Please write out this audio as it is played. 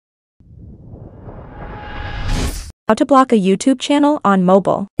How to block a YouTube channel on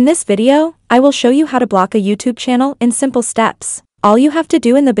mobile. In this video, I will show you how to block a YouTube channel in simple steps. All you have to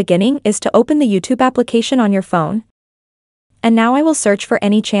do in the beginning is to open the YouTube application on your phone. And now I will search for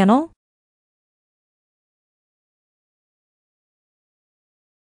any channel.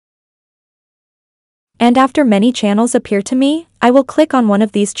 And after many channels appear to me, I will click on one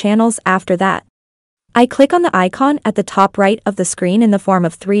of these channels after that. I click on the icon at the top right of the screen in the form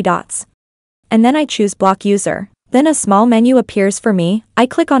of 3 dots. And then I choose Block User. Then a small menu appears for me, I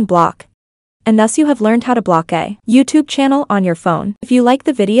click on Block. And thus you have learned how to block a YouTube channel on your phone. If you like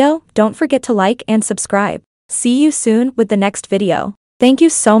the video, don't forget to like and subscribe. See you soon with the next video. Thank you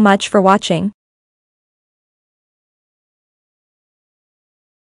so much for watching.